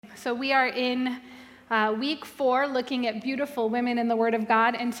So we are in week 4, looking at beautiful women in the Word of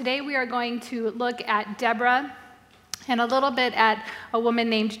God, and today we are going to look at Deborah and a little bit at a woman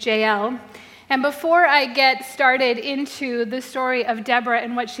named Jael. And before I get started into the story of Deborah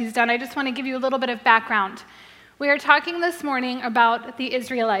and what she's done, I just want to give you a little bit of background. We are talking this morning about the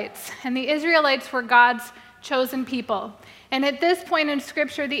Israelites, and the Israelites were God's chosen people. And at this point in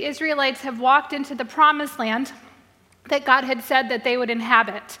Scripture, the Israelites have walked into the promised land that God had said that they would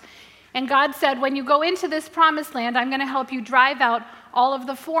inhabit. And God said, when you go into this promised land, I'm going to help you drive out all of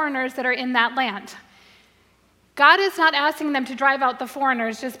the foreigners that are in that land. God is not asking them to drive out the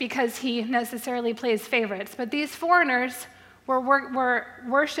foreigners just because he necessarily plays favorites, but these foreigners were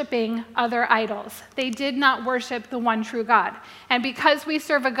worshiping other idols. They did not worship the one true God. And because we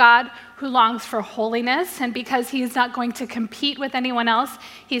serve a God who longs for holiness, and because he's not going to compete with anyone else,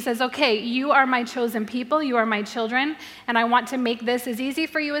 he says, okay, you are my chosen people, you are my children, and I want to make this as easy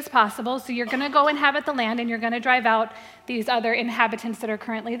for you as possible, so you're going to go inhabit the land, and you're going to drive out these other inhabitants that are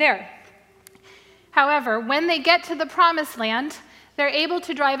currently there. However, when they get to the promised land, they're able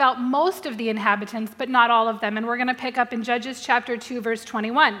to drive out most of the inhabitants, but not all of them. And we're going to pick up in Judges chapter 2, verse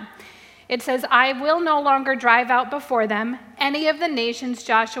 21. It says, I will no longer drive out before them any of the nations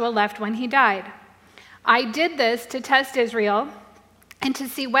Joshua left when he died. I did this to test Israel and to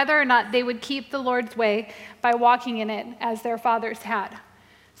see whether or not they would keep the Lord's way by walking in it as their fathers had.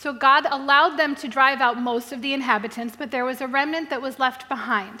 So God allowed them to drive out most of the inhabitants, but there was a remnant that was left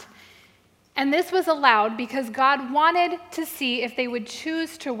behind. And this was allowed because God wanted to see if they would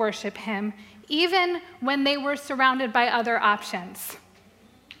choose to worship him, even when they were surrounded by other options.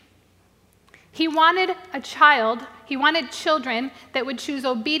 He wanted children that would choose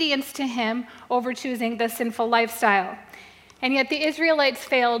obedience to him over choosing the sinful lifestyle. And yet the Israelites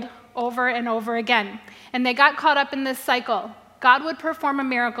failed over and over again. And they got caught up in this cycle. God would perform a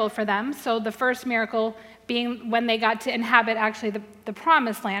miracle for them. So the first miracle being when they got to inhabit actually the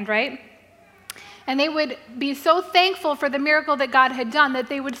promised land, right? And they would be so thankful for the miracle that God had done that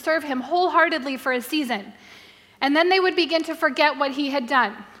they would serve him wholeheartedly for a season. And then they would begin to forget what he had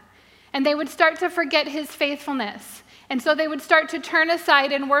done. And they would start to forget his faithfulness. And so they would start to turn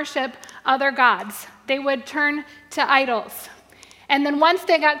aside and worship other gods. They would turn to idols. And then once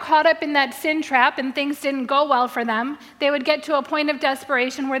they got caught up in that sin trap and things didn't go well for them, they would get to a point of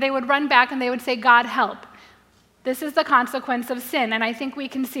desperation where they would run back and they would say, God, help. This is the consequence of sin, and I think we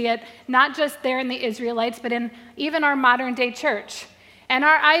can see it not just there in the Israelites, but in even our modern day church. And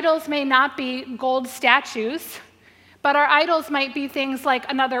our idols may not be gold statues, but our idols might be things like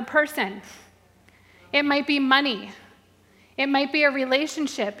another person. It might be money. It might be a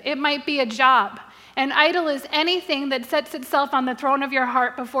relationship. It might be a job. An idol is anything that sets itself on the throne of your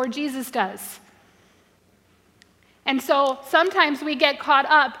heart before Jesus does. And so sometimes we get caught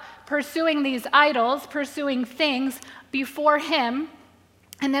up pursuing these idols, pursuing things before him,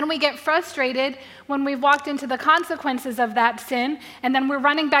 and then we get frustrated when we've walked into the consequences of that sin, and then we're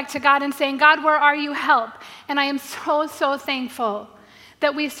running back to God and saying, God, where are you? Help. And I am so thankful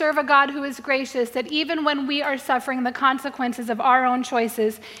that we serve a God who is gracious, that even when we are suffering the consequences of our own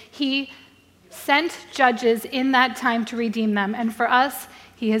choices, he sent judges in that time to redeem them. And for us,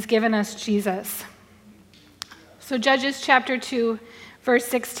 he has given us Jesus. So Judges chapter 2, verse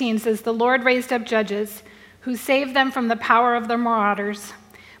 16 says, the Lord raised up judges who saved them from the power of the marauders,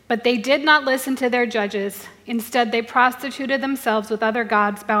 but they did not listen to their judges. Instead, they prostituted themselves with other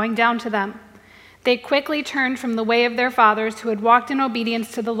gods, bowing down to them. They quickly turned from the way of their fathers who had walked in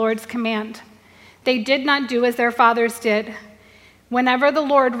obedience to the Lord's command. They did not do as their fathers did. Whenever the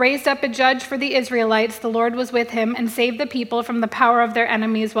Lord raised up a judge for the Israelites, the Lord was with him and saved the people from the power of their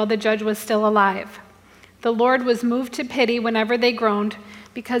enemies while the judge was still alive. The Lord was moved to pity whenever they groaned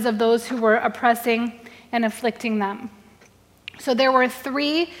because of those who were oppressing and afflicting them. So there were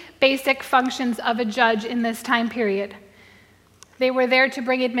 3 basic functions of a judge in this time period. They were there to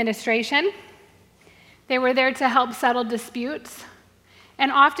bring administration. They were there to help settle disputes.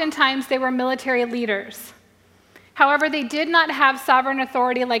 And oftentimes they were military leaders. However, they did not have sovereign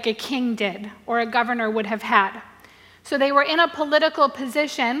authority like a king did or a governor would have had. So they were in a political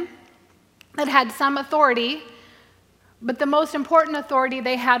position that had some authority, but the most important authority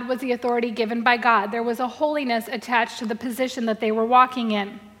they had was the authority given by God. There was a holiness attached to the position that they were walking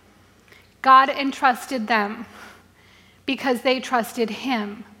in. God entrusted them because they trusted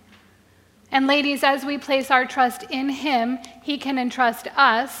him. And ladies, as we place our trust in him, he can entrust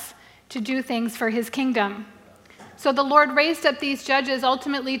us to do things for his kingdom. So the Lord raised up these judges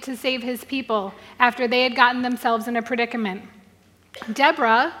ultimately to save his people after they had gotten themselves in a predicament.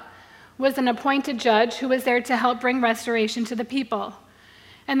 Deborah was an appointed judge who was there to help bring restoration to the people.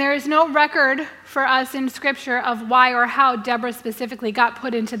 And there is no record for us in Scripture of why or how Deborah specifically got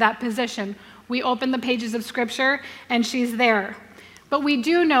put into that position. We open the pages of Scripture and she's there. But we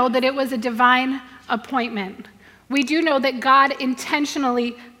do know that it was a divine appointment. We do know that God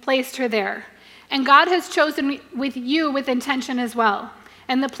intentionally placed her there. And God has chosen with you with intention as well.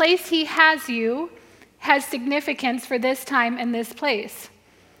 And the place he has you has significance for this time and this place.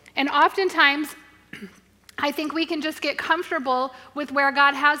 And oftentimes, I think we can just get comfortable with where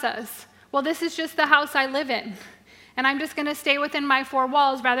God has us. Well, this is just the house I live in, and I'm just going to stay within my four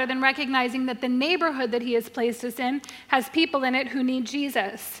walls rather than recognizing that the neighborhood that he has placed us in has people in it who need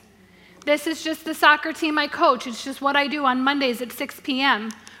Jesus. This is just the soccer team I coach. It's just what I do on Mondays at 6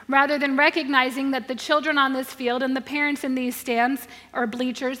 p.m., rather than recognizing that the children on this field and the parents in these stands or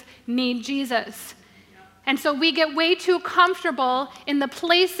bleachers need Jesus. And so we get way too comfortable in the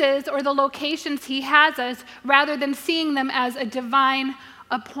places or the locations he has us rather than seeing them as a divine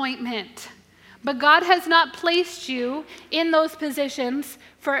appointment. But God has not placed you in those positions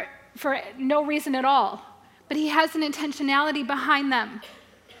for no reason at all. But he has an intentionality behind them.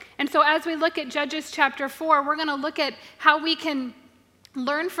 And so as we look at Judges chapter 4, we're going to look at how we can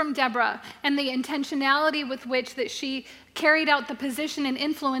learn from Deborah and the intentionality with which that she carried out the position and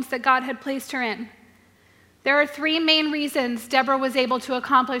influence that God had placed her in. There are three main reasons Deborah was able to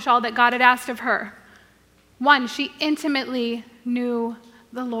accomplish all that God had asked of her. One, she intimately knew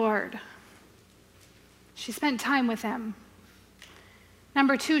the Lord. She spent time with him.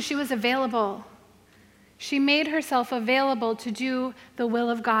 Number two, she was available. She made herself available to do the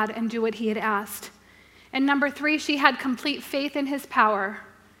will of God and do what he had asked. And number three, she had complete faith in his power.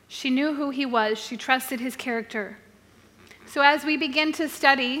 She knew who he was. She trusted his character. So as we begin to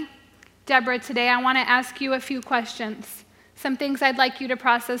study Deborah today, I want to ask you a few questions, some things I'd like you to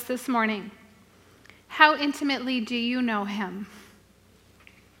process this morning. How intimately do you know him?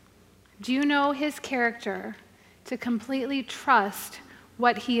 Do you know his character to completely trust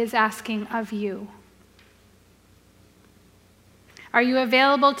what he is asking of you? Are you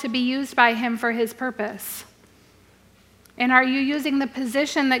available to be used by him for his purpose? And are you using the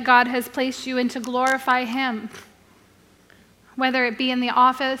position that God has placed you in to glorify him? Whether it be in the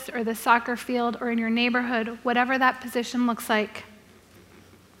office or the soccer field or in your neighborhood, whatever that position looks like.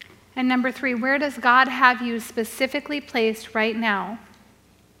 And number three, where does God have you specifically placed right now?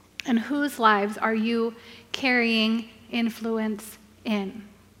 And whose lives are you carrying influence in?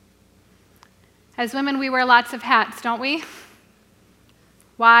 As women, we wear lots of hats, don't we?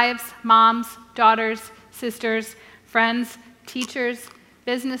 Wives, moms, daughters, sisters, friends, teachers,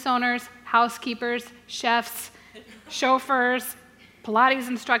 business owners, housekeepers, chefs, chauffeurs, Pilates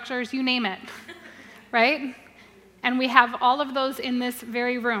instructors, you name it, right? And we have all of those in this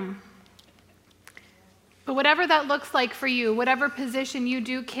very room. But whatever that looks like for you, whatever position you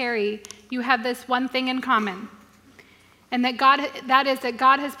do carry, you have this one thing in common. And that God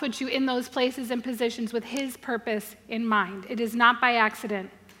has put you in those places and positions with his purpose in mind. It is not by accident.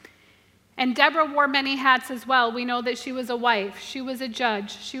 And Deborah wore many hats as well. We know that she was a wife, she was a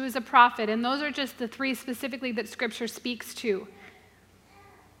judge, she was a prophet, and those are just the three specifically that Scripture speaks to.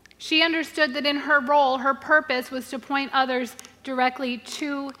 She understood that in her role, her purpose was to point others directly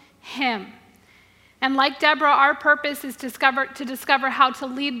to him. And like Deborah, our purpose is to discover how to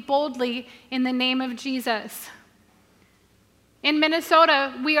lead boldly in the name of Jesus. In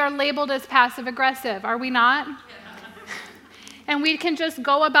Minnesota, we are labeled as passive-aggressive, are we not? And we can just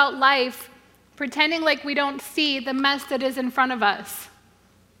go about life pretending like we don't see the mess that is in front of us.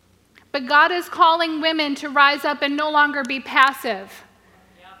 But God is calling women to rise up and no longer be passive,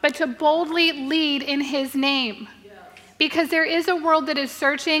 but to boldly lead in his name. Because there is a world that is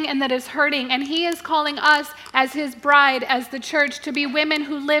searching and that is hurting, and he is calling us as his bride, as the church, to be women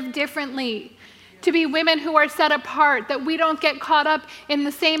who live differently, to be women who are set apart, that we don't get caught up in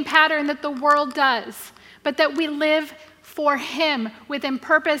the same pattern that the world does, but that we live for him with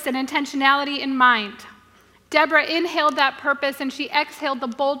purpose and intentionality in mind. Deborah inhaled that purpose and she exhaled the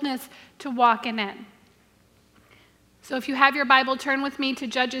boldness to walk in it. So if you have your Bible, turn with me to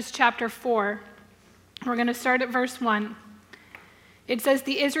Judges chapter 4. We're going to start at verse 1. It says,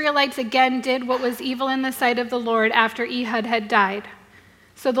 "The Israelites again did what was evil in the sight of the Lord after Ehud had died.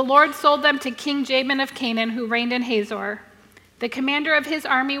 So the Lord sold them to King Jabin of Canaan, who reigned in Hazor. The commander of his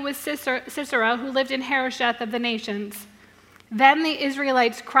army was Sisera, who lived in Harosheth of the nations. Then the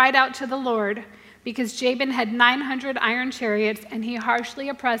Israelites cried out to the Lord, because Jabin had 900 iron chariots, and he harshly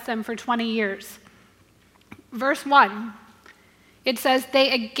oppressed them for 20 years. Verse 1, it says,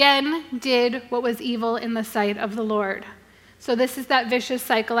 "They again did what was evil in the sight of the Lord." So this is that vicious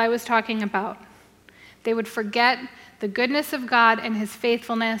cycle I was talking about. They would forget the goodness of God and his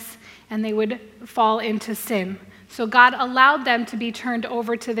faithfulness, and they would fall into sin. So God allowed them to be turned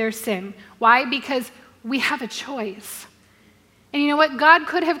over to their sin. Why? Because we have a choice. And you know what? God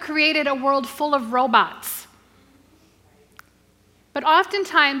could have created a world full of robots. But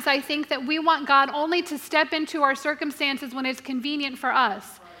oftentimes I think that we want God only to step into our circumstances when it's convenient for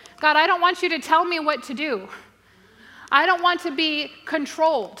us. God, I don't want you to tell me what to do. I don't want to be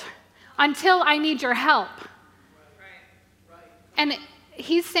controlled until I need your help. And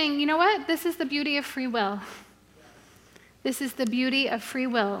he's saying, you know what? This is the beauty of free will. This is the beauty of free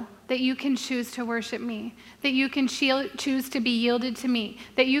will, that you can choose to worship me, that you can choose to be yielded to me,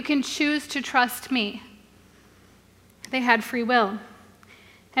 that you can choose to trust me. They had free will.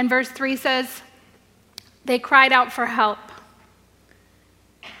 And verse 3 says, they cried out for help.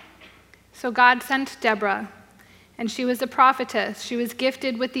 So God sent Deborah, and she was a prophetess. She was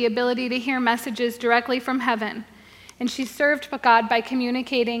gifted with the ability to hear messages directly from heaven. And she served God by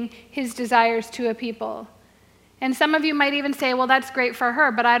communicating his desires to a people. And some of you might even say, well, that's great for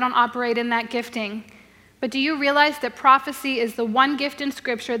her, but I don't operate in that gifting. But do you realize that prophecy is the one gift in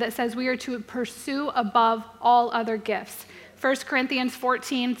Scripture that says we are to pursue above all other gifts? 1 Corinthians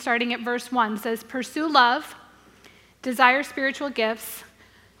 14, starting at verse 1, says, pursue love, desire spiritual gifts,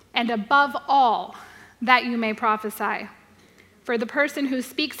 and above all, that you may prophesy. For the person who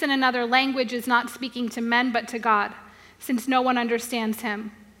speaks in another language is not speaking to men but to God, since no one understands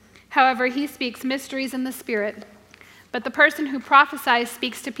him. However, he speaks mysteries in the Spirit. But the person who prophesies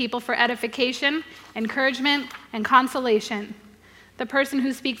speaks to people for edification, encouragement, and consolation. The person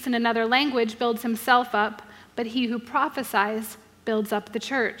who speaks in another language builds himself up, but he who prophesies builds up the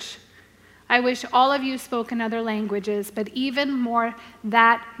church. I wish all of you spoke in other languages, but even more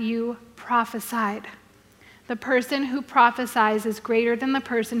that you prophesied. The person who prophesies is greater than the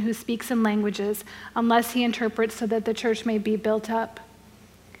person who speaks in languages, unless he interprets so that the church may be built up.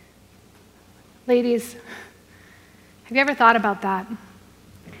 Ladies, have you ever thought about that? Have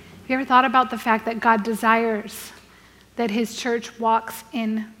you ever thought about the fact that God desires that his church walks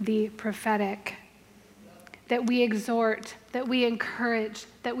in the prophetic? That we exhort, that we encourage,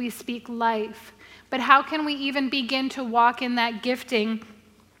 that we speak life. But how can we even begin to walk in that gifting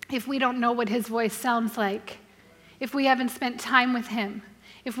if we don't know what his voice sounds like? If we haven't spent time with him?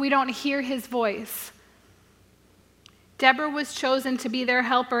 If we don't hear his voice? Deborah was chosen to be their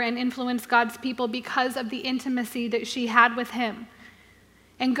helper and influence God's people because of the intimacy that she had with him.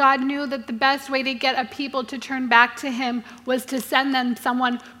 And God knew that the best way to get a people to turn back to him was to send them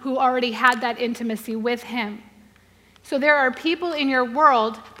someone who already had that intimacy with him. So there are people in your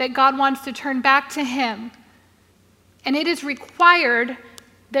world that God wants to turn back to him. And it is required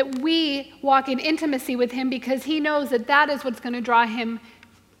that we walk in intimacy with him because he knows that that is what's going to draw him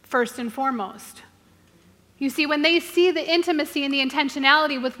first and foremost. You see, when they see the intimacy and the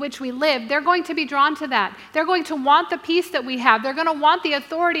intentionality with which we live, they're going to be drawn to that. They're going to want the peace that we have. They're going to want the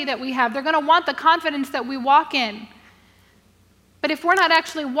authority that we have. They're going to want the confidence that we walk in. But if we're not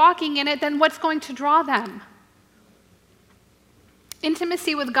actually walking in it, then what's going to draw them?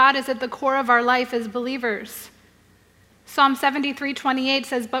 Intimacy with God is at the core of our life as believers. Psalm 73:28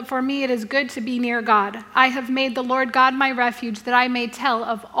 says, "But for me it is good to be near God. I have made the Lord God my refuge, that I may tell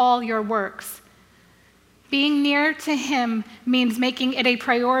of all your works." Being near to him means making it a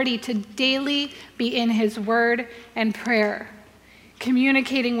priority to daily be in his word and prayer,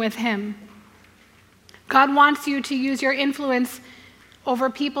 communicating with him. God wants you to use your influence over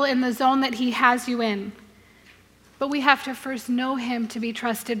people in the zone that he has you in. But we have to first know him to be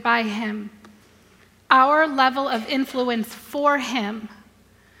trusted by him. Our level of influence for him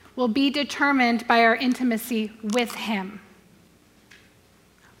will be determined by our intimacy with him.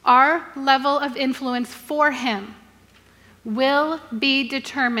 Our level of influence for him will be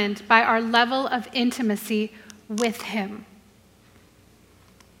determined by our level of intimacy with him.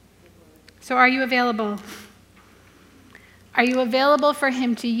 So are you available? Are you available for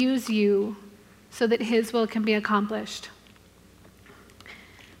him to use you so that his will can be accomplished?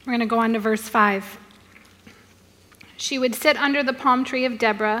 We're going to go on to verse 5. She would sit under the palm tree of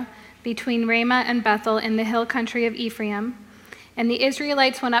Deborah between Ramah and Bethel in the hill country of Ephraim, and the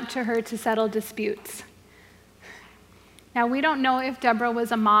Israelites went up to her to settle disputes. Now, we don't know if Deborah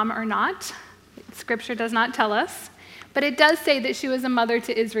was a mom or not. Scripture does not tell us. But it does say that she was a mother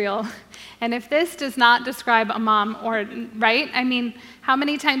to Israel. And if this does not describe a mom, or right? I mean, how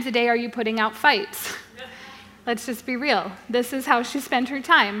many times a day are you putting out fights? Let's just be real. This is how she spent her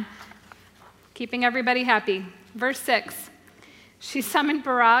time, keeping everybody happy. Verse 6. She summoned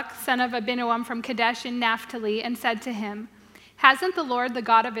Barak, son of Abinoam from Kadesh in Naphtali, and said to him, "Hasn't the Lord, the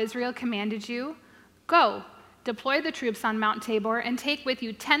God of Israel, commanded you? Go, deploy the troops on Mount Tabor, and take with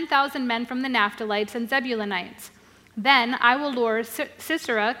you 10,000 men from the Naphtalites and Zebulunites. Then I will lure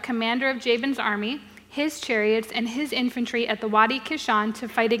Sisera, commander of Jabin's army, his chariots, and his infantry at the Wadi Kishon to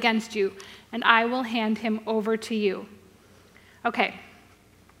fight against you, and I will hand him over to you." Okay.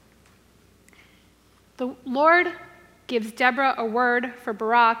 The Lord gives Deborah a word for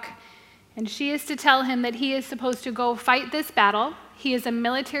Barak, and she is to tell him that he is supposed to go fight this battle. He is a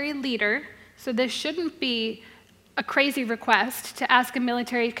military leader, so this shouldn't be a crazy request to ask a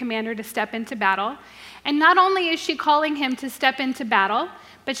military commander to step into battle. And not only is she calling him to step into battle,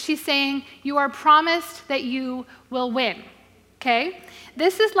 but she's saying, you are promised that you will win, okay?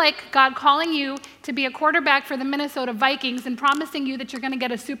 This is like God calling you to be a quarterback for the Minnesota Vikings and promising you that you're going to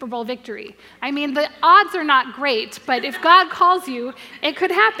get a Super Bowl victory. I mean, the odds are not great, but if God calls you, it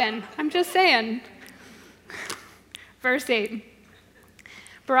could happen. I'm just saying. Verse 8.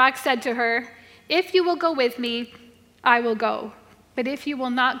 Barak said to her, "If you will go with me, I will go. But if you will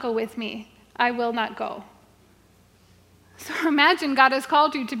not go with me, I will not go." So imagine God has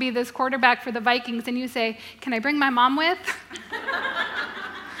called you to be this quarterback for the Vikings, and you say, "Can I bring my mom with?"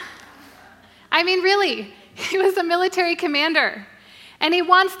 I mean, really, he was a military commander, and he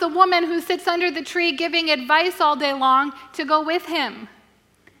wants the woman who sits under the tree giving advice all day long to go with him.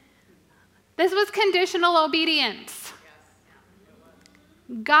 This was conditional obedience.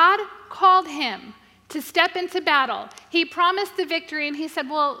 God called him to step into battle. He promised the victory, and he said,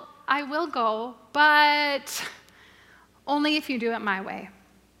 "Well, I will go, but only if you do it my way.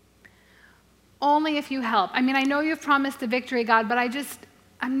 Only if you help. I mean, I know you've promised the victory, God, but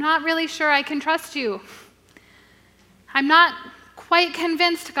I'm not really sure I can trust you. I'm not quite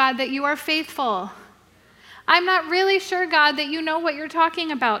convinced, God, that you are faithful. I'm not really sure, God, that you know what you're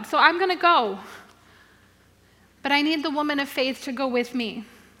talking about, so I'm going to go. But I need the woman of faith to go with me."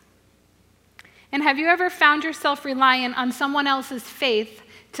 And have you ever found yourself reliant on someone else's faith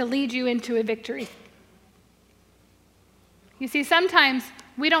to lead you into a victory? You see, sometimes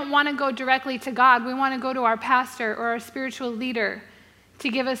we don't want to go directly to God. We want to go to our pastor or our spiritual leader to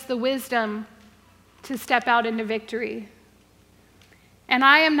give us the wisdom to step out into victory. And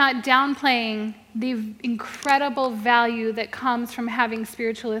I am not downplaying the incredible value that comes from having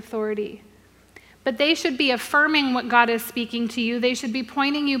spiritual authority. But they should be affirming what God is speaking to you. They should be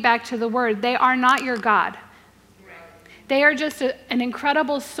pointing you back to the Word. They are not your God. They are just an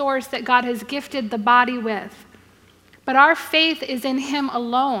incredible source that God has gifted the body with. But our faith is in Him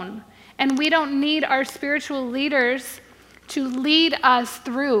alone. And we don't need our spiritual leaders to lead us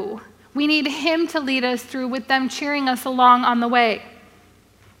through. We need Him to lead us through with them cheering us along on the way.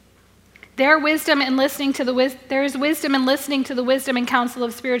 There is wisdom in listening to the wisdom and counsel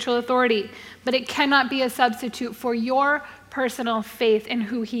of spiritual authority, but it cannot be a substitute for your personal faith in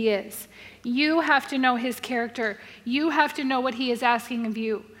who He is. You have to know His character. You have to know what He is asking of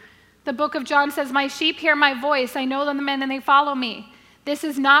you. The book of John says, "My sheep hear my voice. I know them and they follow me." This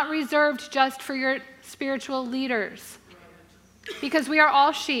is not reserved just for your spiritual leaders, because we are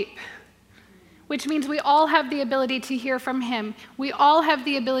all sheep, which means we all have the ability to hear from Him. We all have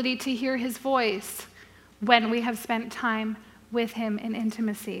the ability to hear His voice when we have spent time with Him in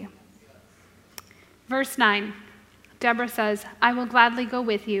intimacy. Verse 9, Deborah says, "I will gladly go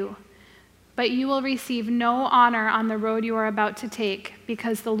with you, but you will receive no honor on the road you are about to take,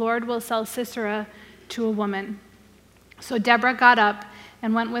 because the Lord will sell Sisera to a woman." So Deborah got up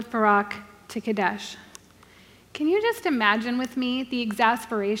and went with Barak to Kadesh. Can you just imagine with me the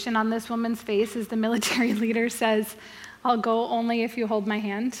exasperation on this woman's face as the military leader says, "I'll go only if you hold my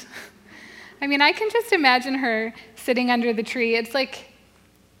hand"? I mean, I can just imagine her sitting under the tree. It's like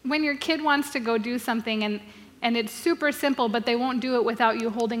when your kid wants to go do something and it's super simple, but they won't do it without you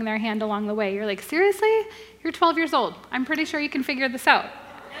holding their hand along the way. You're like, "Seriously? You're 12 years old. I'm pretty sure you can figure this out."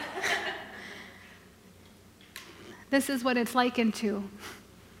 This is what it's likened to.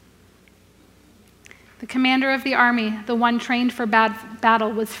 The commander of the army, the one trained for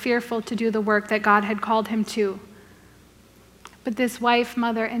battle, was fearful to do the work that God had called him to. But this wife,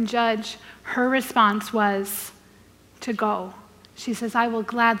 mother, and judge, her response was to go. She says, "I will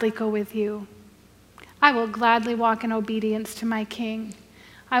gladly go with you. I will gladly walk in obedience to my King.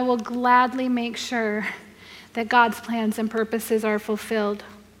 I will gladly make sure that God's plans and purposes are fulfilled."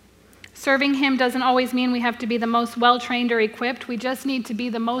 Serving Him doesn't always mean we have to be the most well-trained or equipped. We just need to be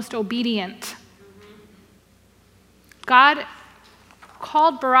the most obedient. God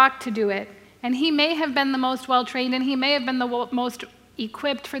called Barak to do it, and he may have been the most well-trained and he may have been the most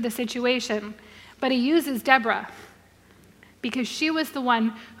equipped for the situation, but He uses Deborah because she was the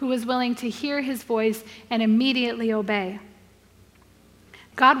one who was willing to hear His voice and immediately obey.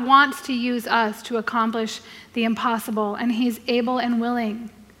 God wants to use us to accomplish the impossible, and he's able and willing.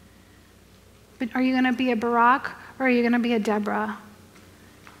 But are you going to be a Barak, or are you going to be a Deborah?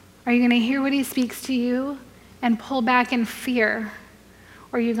 Are you going to hear what he speaks to you and pull back in fear?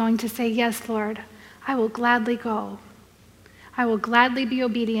 Or are you going to say, yes, Lord, I will gladly go. I will gladly be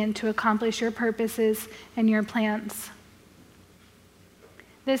obedient to accomplish your purposes and your plans.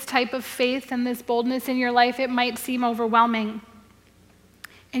 This type of faith and this boldness in your life, it might seem overwhelming.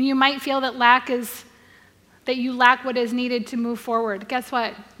 And you might feel that you lack what is needed to move forward. Guess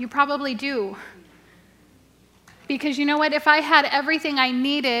what? You probably do. Because you know what? If I had everything I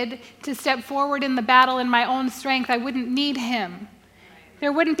needed to step forward in the battle in my own strength, I wouldn't need him.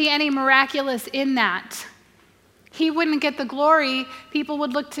 There wouldn't be any miraculous in that. He wouldn't get the glory. People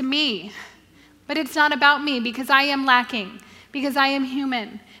would look to me. But it's not about me, because I am lacking, because I am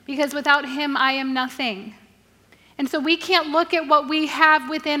human, because without him I am nothing. And so we can't look at what we have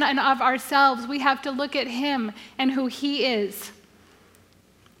within and of ourselves. We have to look at him and who he is.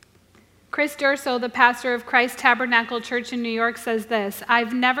 Chris Durso, the pastor of Christ Tabernacle Church in New York, says this: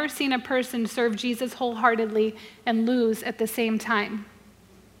 I've never seen a person serve Jesus wholeheartedly and lose at the same time.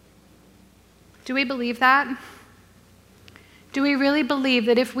 Do we believe that? Do we really believe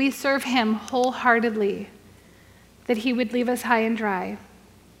that if we serve him wholeheartedly, that he would leave us high and dry?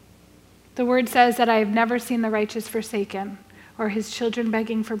 The word says that I have never seen the righteous forsaken or his children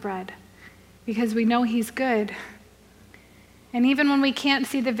begging for bread, because we know he's good. And even when we can't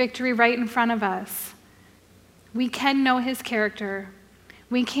see the victory right in front of us, we can know his character.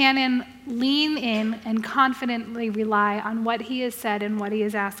 We can lean in and confidently rely on what he has said and what he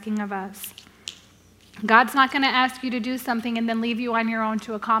is asking of us. God's not going to ask you to do something and then leave you on your own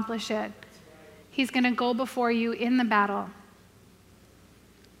to accomplish it. He's going to go before you in the battle.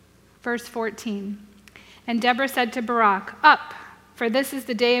 Verse 14, and Deborah said to Barak, up, for this is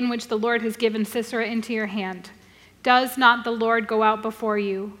the day in which the Lord has given Sisera into your hand. Does not the Lord go out before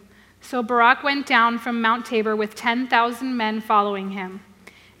you? So Barak went down from Mount Tabor with 10,000 men following him.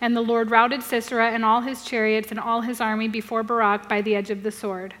 And the Lord routed Sisera and all his chariots and all his army before Barak by the edge of the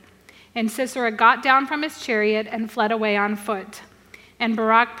sword. And Sisera got down from his chariot and fled away on foot. And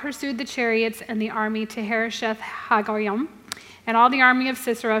Barak pursued the chariots and the army to Harosheth Hagoyim. And all the army of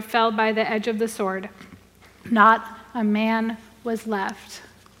Sisera fell by the edge of the sword. Not a man was left.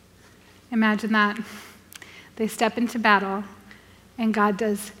 Imagine that. They step into battle, and God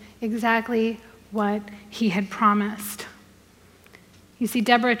does exactly what he had promised. You see,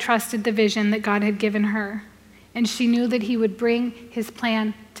 Deborah trusted the vision that God had given her, and she knew that he would bring his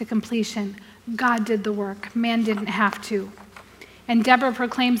plan to completion. God did the work. Man didn't have to. And Deborah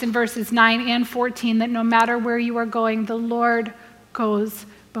proclaims in verses 9 and 14 that no matter where you are going, the Lord goes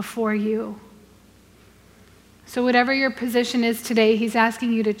before you. So whatever your position is today, he's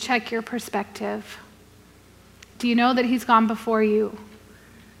asking you to check your perspective. Do you know that he's gone before you?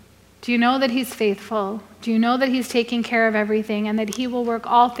 Do you know that he's faithful? Do you know that he's taking care of everything and that he will work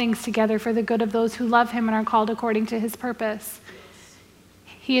all things together for the good of those who love him and are called according to his purpose?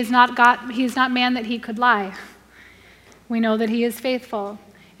 He is not man that he could lie. We know that he is faithful.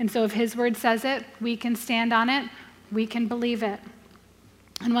 And so if his word says it, we can stand on it, we can believe it.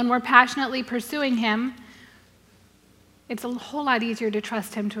 And when we're passionately pursuing him, it's a whole lot easier to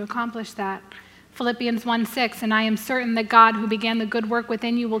trust him to accomplish that. Philippians 1:6, and I am certain that God who began the good work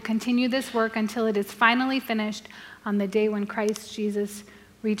within you will continue this work until it is finally finished on the day when Christ Jesus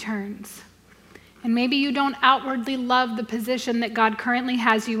returns. And maybe you don't outwardly love the position that God currently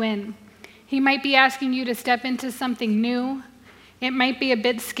has you in. He might be asking you to step into something new. It might be a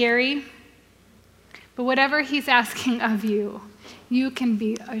bit scary. But whatever he's asking of you, you can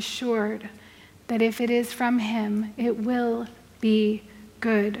be assured that if it is from him, it will be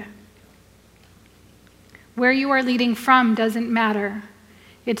good. Where you are leading from doesn't matter.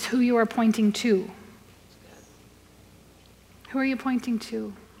 It's who you are pointing to. Who are you pointing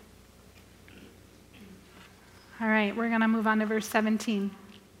to? All right, we're going to move on to verse 17.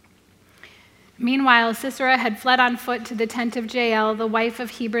 Meanwhile, Sisera had fled on foot to the tent of Jael, the wife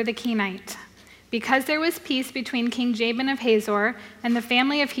of Heber the Kenite. Because there was peace between King Jabin of Hazor and the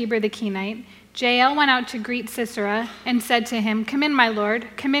family of Heber the Kenite, Jael went out to greet Sisera and said to him, "Come in, my lord,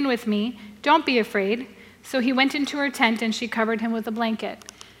 come in with me. Don't be afraid." So he went into her tent and she covered him with a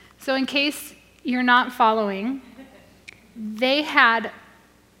blanket. So in case you're not following, they had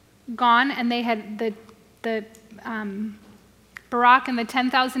gone and they had Barak and the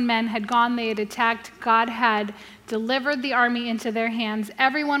 10,000 men had gone, they had attacked. God had delivered the army into their hands.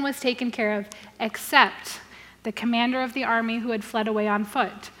 Everyone was taken care of except the commander of the army who had fled away on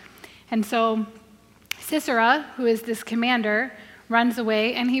foot. And so Sisera, who is this commander, runs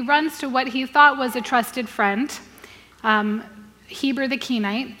away, and he runs to what he thought was a trusted friend, Heber the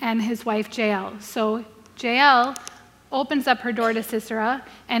Kenite, and his wife Jael. So Jael opens up her door to Sisera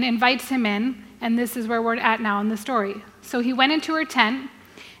and invites him in, and this is where we're at now in the story. So he went into her tent,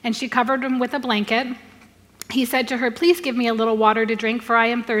 and she covered him with a blanket. He said to her, "Please give me a little water to drink, for I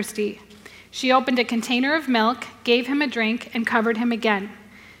am thirsty." She opened a container of milk, gave him a drink, and covered him again.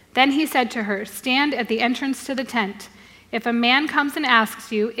 Then he said to her, "Stand at the entrance to the tent. If a man comes and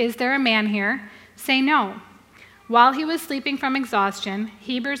asks you, 'Is there a man here?' say no." While he was sleeping from exhaustion,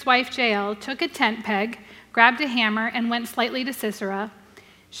 Heber's wife Jael took a tent peg, grabbed a hammer, and went slightly to Sisera.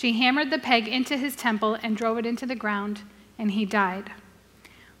 She hammered the peg into his temple and drove it into the ground, and he died.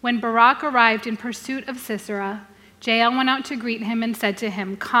 When Barak arrived in pursuit of Sisera, Jael went out to greet him and said to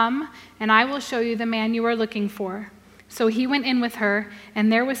him, "Come, and I will show you the man you are looking for." So he went in with her,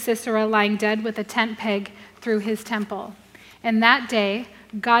 and there was Sisera lying dead with a tent peg through his temple. And that day,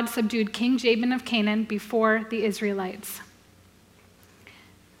 God subdued King Jabin of Canaan before the Israelites.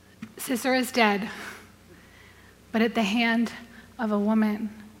 Sisera is dead, but at the hand of a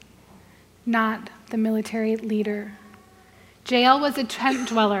woman, not the military leader. Jael was a tent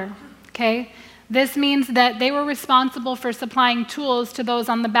dweller, okay? This means that they were responsible for supplying tools to those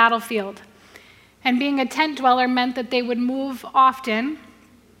on the battlefield. And being a tent dweller meant that they would move often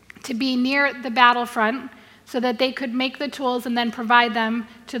to be near the battlefront so that they could make the tools and then provide them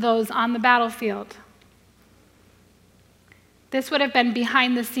to those on the battlefield. This would have been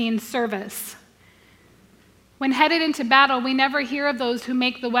behind-the-scenes service. When headed into battle, we never hear of those who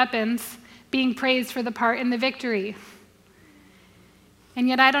make the weapons being praised for the part in the victory. And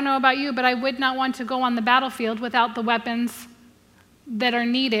yet, I don't know about you, but I would not want to go on the battlefield without the weapons that are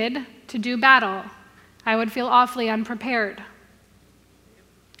needed to do battle. I would feel awfully unprepared.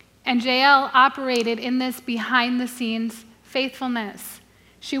 And Jael operated in this behind-the-scenes faithfulness.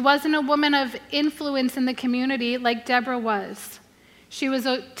 She wasn't a woman of influence in the community like Deborah was. She was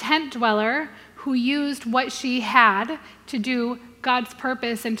a tent dweller who used what she had to do God's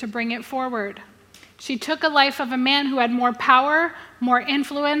purpose and to bring it forward. She took a life of a man who had more power, more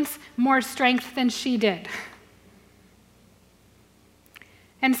influence, more strength than she did.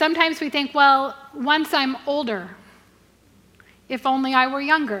 And sometimes we think, well, once I'm older, if only I were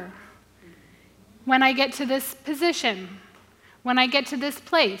younger. When I get to this position, when I get to this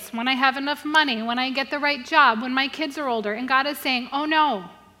place, when I have enough money, when I get the right job, when my kids are older. And God is saying, oh no,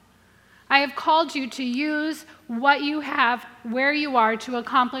 I have called you to use what you have where you are to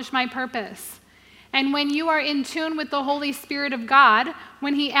accomplish my purpose. And when you are in tune with the Holy Spirit of God,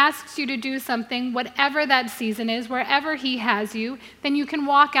 when he asks you to do something, whatever that season is, wherever he has you, then you can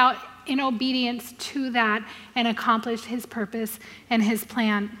walk out in obedience to that and accomplish his purpose and his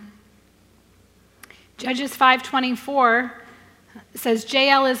plan. Judges 5:24 says,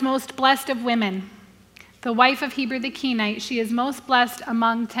 Jael is most blessed of women. The wife of Heber the Kenite, she is most blessed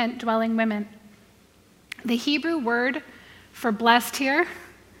among tent-dwelling women. The Hebrew word for blessed here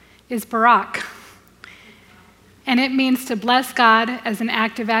is barak. And it means to bless God as an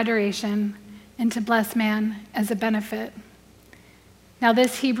act of adoration and to bless man as a benefit. Now,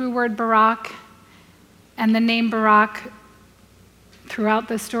 this Hebrew word barak and the name Barak throughout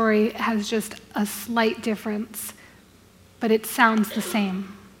the story has just a slight difference, but it sounds the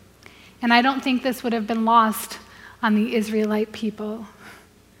same. And I don't think this would have been lost on the Israelite people.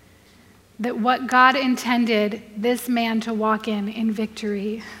 That what God intended this man to walk in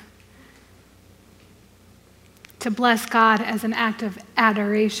victory, to bless God as an act of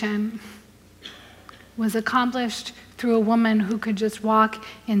adoration, was accomplished through a woman who could just walk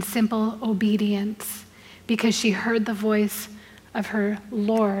in simple obedience because she heard the voice of her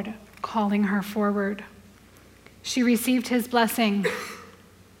Lord calling her forward. She received his blessing.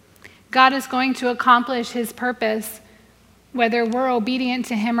 God is going to accomplish his purpose whether we're obedient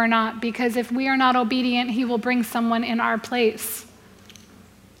to him or not, because if we are not obedient, he will bring someone in our place.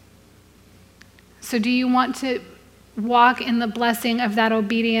 So do you want to walk in the blessing of that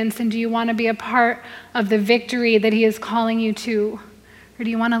obedience, and do you want to be a part of the victory that he is calling you to, or do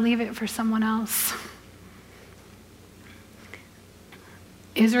you want to leave it for someone else?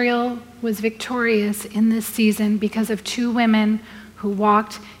 Israel was victorious in this season because of two women who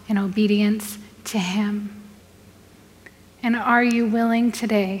walked in obedience to him. And are you willing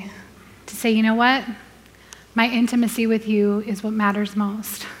today to say, you know what? My intimacy with you is what matters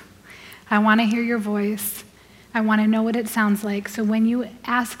most. I want to hear your voice. I want to know what it sounds like. So when you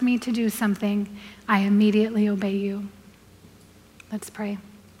ask me to do something, I immediately obey you. Let's pray.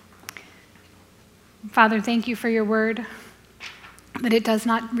 Father, thank you for your word, that it does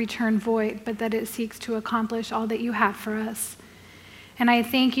not return void, but that it seeks to accomplish all that you have for us. And I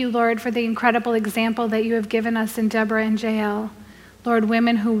thank you, Lord, for the incredible example that you have given us in Deborah and Jael. Lord,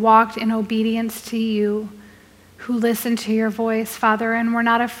 women who walked in obedience to you, who listened to your voice, Father, and were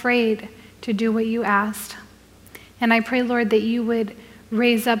not afraid to do what you asked. And I pray, Lord, that you would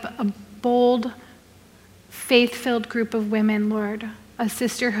raise up a bold, faith-filled group of women, Lord, a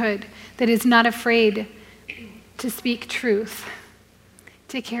sisterhood that is not afraid to speak truth,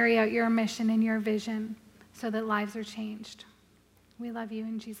 to carry out your mission and your vision so that lives are changed. We love you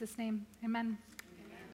in Jesus' name. Amen.